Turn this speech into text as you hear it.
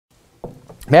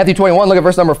Matthew 21, look at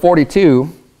verse number 42.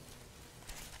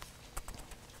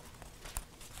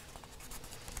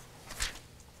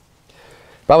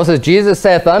 The Bible says, Jesus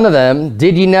saith unto them,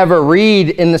 did ye never read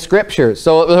in the scriptures?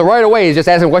 So right away, he's just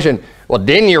asking a question. Well,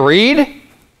 didn't you read?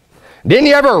 Didn't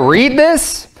you ever read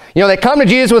this? You know, they come to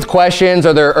Jesus with questions,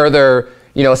 or they're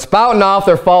you know, spouting off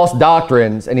their false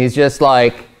doctrines, and he's just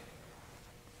like,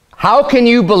 how can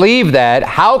you believe that?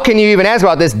 How can you even ask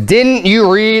about this? Didn't you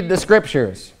read the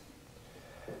scriptures?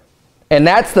 And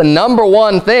that's the number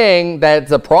one thing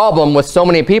that's a problem with so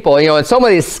many people. You know, and some of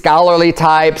these scholarly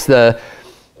types, the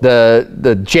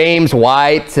James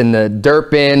Whites and the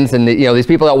Durpins and you know, these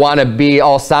people that want to be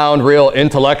all sound real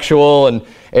intellectual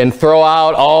and throw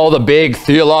out all the big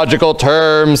theological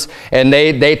terms, and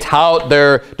they tout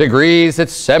their degrees at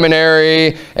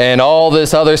seminary and all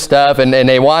this other stuff, and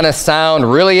they want to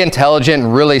sound really intelligent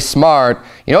and really smart.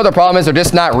 You know what the problem is? They're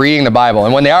just not reading the Bible.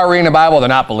 And when they are reading the Bible, they're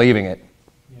not believing it.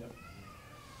 Yep.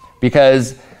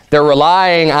 Because they're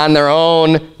relying on their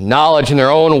own knowledge and their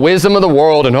own wisdom of the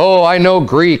world, and oh, I know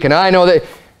Greek, and I know that.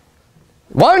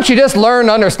 Why don't you just learn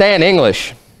to understand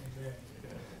English?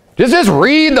 Just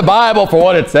read the Bible for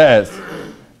what it says.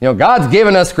 You know, God's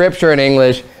given us scripture in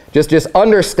English. Just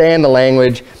understand the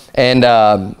language. And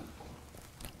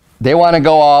they want to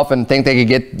go off and think they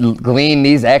could glean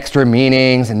these extra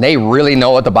meanings, and they really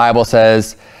know what the Bible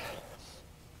says.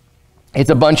 It's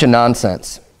a bunch of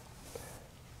nonsense.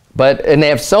 And they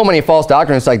have so many false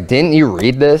doctrines. It's like, didn't you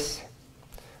read this?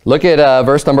 Look at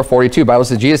verse number 42. The Bible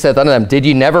says, Jesus saith unto them, did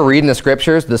ye never read in the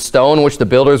scriptures, the stone which the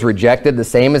builders rejected, the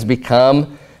same has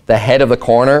become the head of the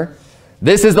corner?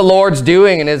 This is the Lord's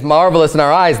doing, and is marvelous in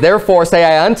our eyes. Therefore say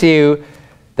I unto you,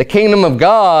 the kingdom of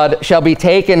God shall be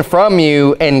taken from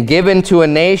you and given to a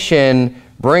nation,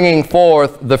 bringing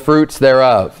forth the fruits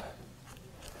thereof.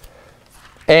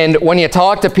 And when you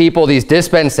talk to people, these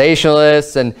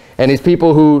dispensationalists and these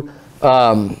people who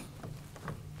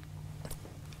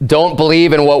don't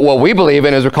believe in what we believe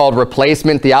in, is called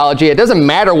replacement theology. It doesn't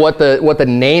matter what the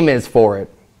name is for it.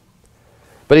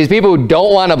 But these people who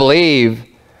don't want to believe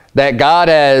that God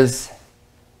has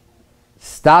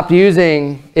stopped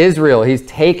using Israel, he's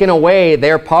taken away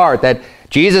their part, that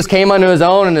Jesus came unto his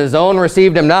own and his own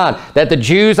received him not, that the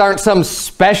Jews aren't some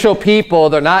special people,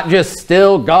 they're not just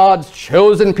still God's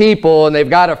chosen people and they've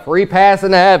got a free pass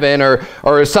into heaven,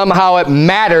 or somehow it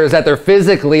matters that they're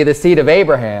physically the seed of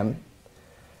Abraham.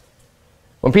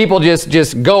 When people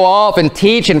just go off and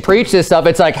teach and preach this stuff,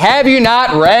 it's like, have you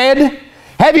not read?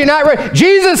 Have you not read?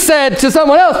 Jesus said to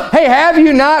someone else, hey, have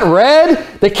you not read?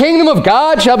 The kingdom of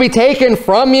God shall be taken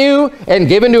from you and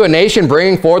given to a nation,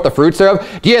 bringing forth the fruits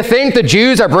thereof. Do you think the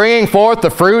Jews are bringing forth the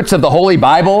fruits of the Holy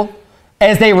Bible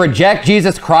as they reject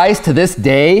Jesus Christ to this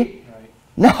day?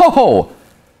 No.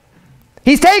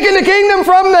 He's taken the kingdom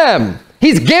from them.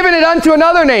 He's given it unto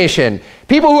another nation.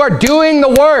 People who are doing the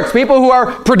works, people who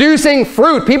are producing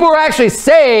fruit, people who are actually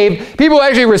saved, people who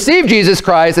actually receive Jesus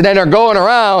Christ and then are going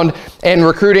around and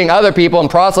recruiting other people and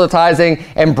proselytizing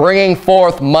and bringing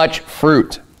forth much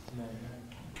fruit.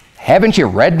 Haven't you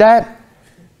read that?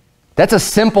 That's a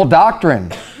simple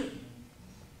doctrine.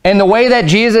 And the way that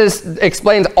Jesus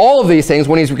explains all of these things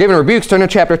when he's giving rebukes, turn to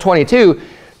chapter 22,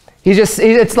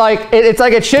 it's like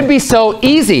it should be so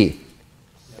easy.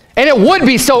 And it would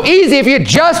be so easy if you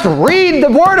just read the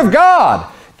Word of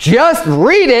God. Just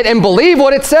read it and believe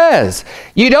what it says.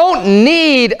 You don't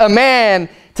need a man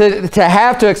to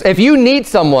have to, if you need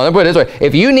someone, I'll put it this way,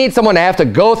 if you need someone to have to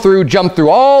jump through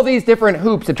all these different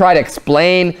hoops to try to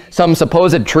explain some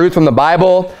supposed truth from the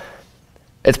Bible,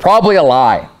 it's probably a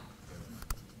lie.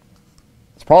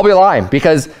 It's probably a lie,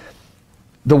 because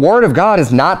the Word of God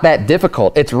is not that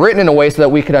difficult. It's written in a way so that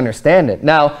we could understand it.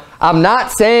 Now, I'm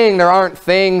not saying there aren't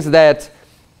things that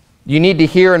you need to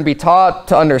hear and be taught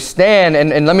to understand,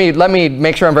 and let me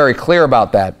make sure I'm very clear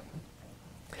about that.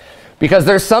 Because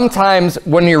there's sometimes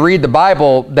when you read the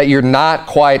Bible that you're not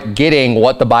quite getting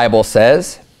what the Bible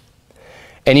says,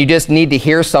 and you just need to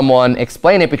hear someone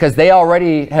explain it because they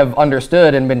already have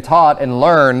understood and been taught and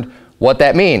learned what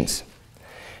that means.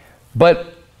 But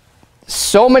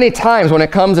so many times when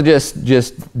it comes to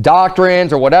just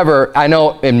doctrines or whatever, I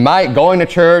know in my going to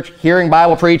church, hearing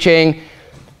Bible preaching,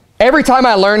 every time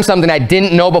I learn something I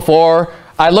didn't know before,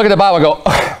 I look at the Bible and go,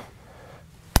 oh,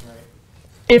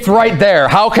 it's right there.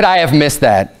 How could I have missed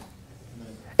that?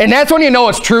 And that's when you know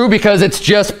it's true, because it's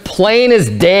just plain as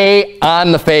day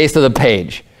on the face of the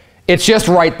page. It's just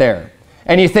right there.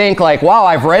 And you think like, wow,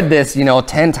 I've read this,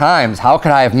 10 times. How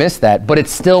could I have missed that? But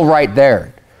it's still right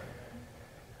there.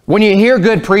 When you hear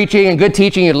good preaching and good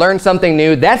teaching, you learn something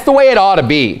new. That's the way it ought to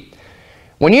be.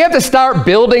 When you have to start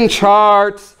building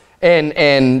charts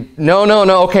and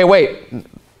no, okay, wait.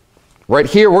 Right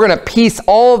here, we're going to piece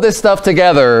all of this stuff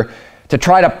together to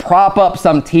try to prop up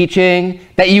some teaching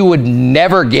that you would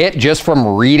never get just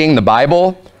from reading the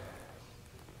Bible,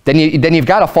 then you've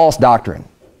got a false doctrine.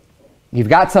 You've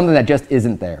got something that just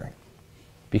isn't there.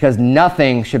 Because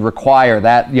nothing should require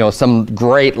that, some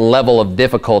great level of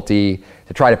difficulty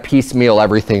to try to piecemeal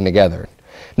everything together.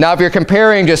 Now, if you're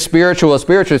comparing just spiritual with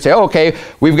spiritual, say, oh, okay,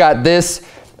 we've got this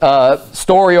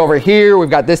story over here, we've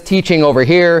got this teaching over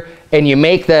here, and you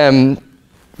make them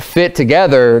fit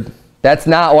together, that's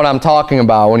not what I'm talking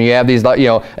about. When you have these,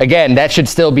 again, that should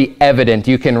still be evident.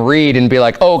 You can read and be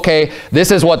like, oh, okay,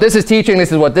 this is what this is teaching,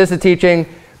 this is what this is teaching.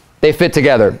 They fit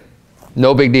together.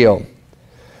 No big deal.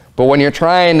 But when you're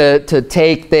trying to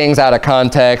take things out of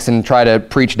context and try to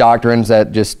preach doctrines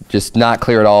that just not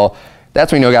clear at all,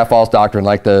 that's when you got false doctrine,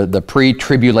 like the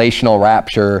pre-tribulational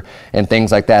rapture and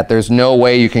things like that. There's no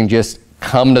way you can just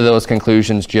come to those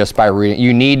conclusions just by reading.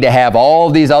 You need to have all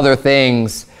of these other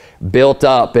things built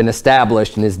up and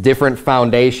established in these different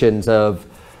foundations of,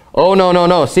 oh,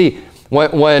 no. See,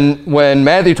 when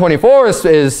Matthew 24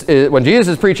 is when Jesus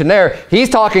is preaching there, he's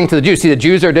talking to the Jews. See, the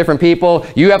Jews are different people.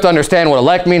 You have to understand what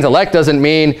elect means. Elect doesn't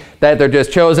mean that they're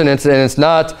just chosen, and it's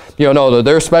not, no,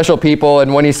 they're special people.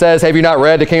 And when he says, have you not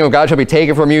read, the kingdom of God shall be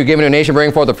taken from you, given to a nation,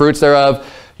 bring forth the fruits thereof,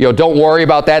 don't worry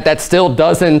about that. That still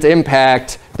doesn't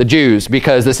impact the Jews,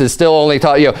 because this is still only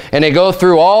taught, and they go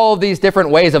through all these different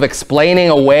ways of explaining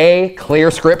away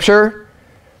clear scripture.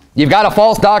 You've got a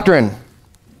false doctrine.